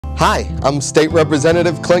Hi, I'm State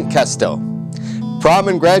Representative Klint Kesto. Prom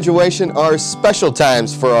and graduation are special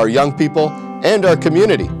times for our young people and our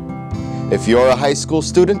community. If you're a high school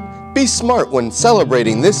student, be smart when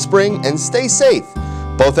celebrating this spring and stay safe,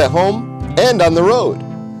 both at home and on the road.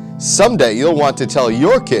 Someday you'll want to tell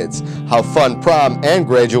your kids how fun prom and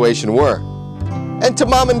graduation were. And to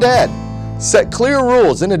mom and dad, set clear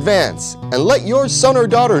rules in advance and let your son or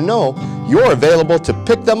daughter know you're available to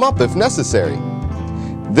pick them up if necessary.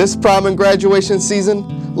 This prom and graduation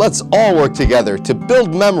season, let's all work together to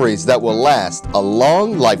build memories that will last a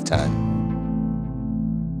long lifetime.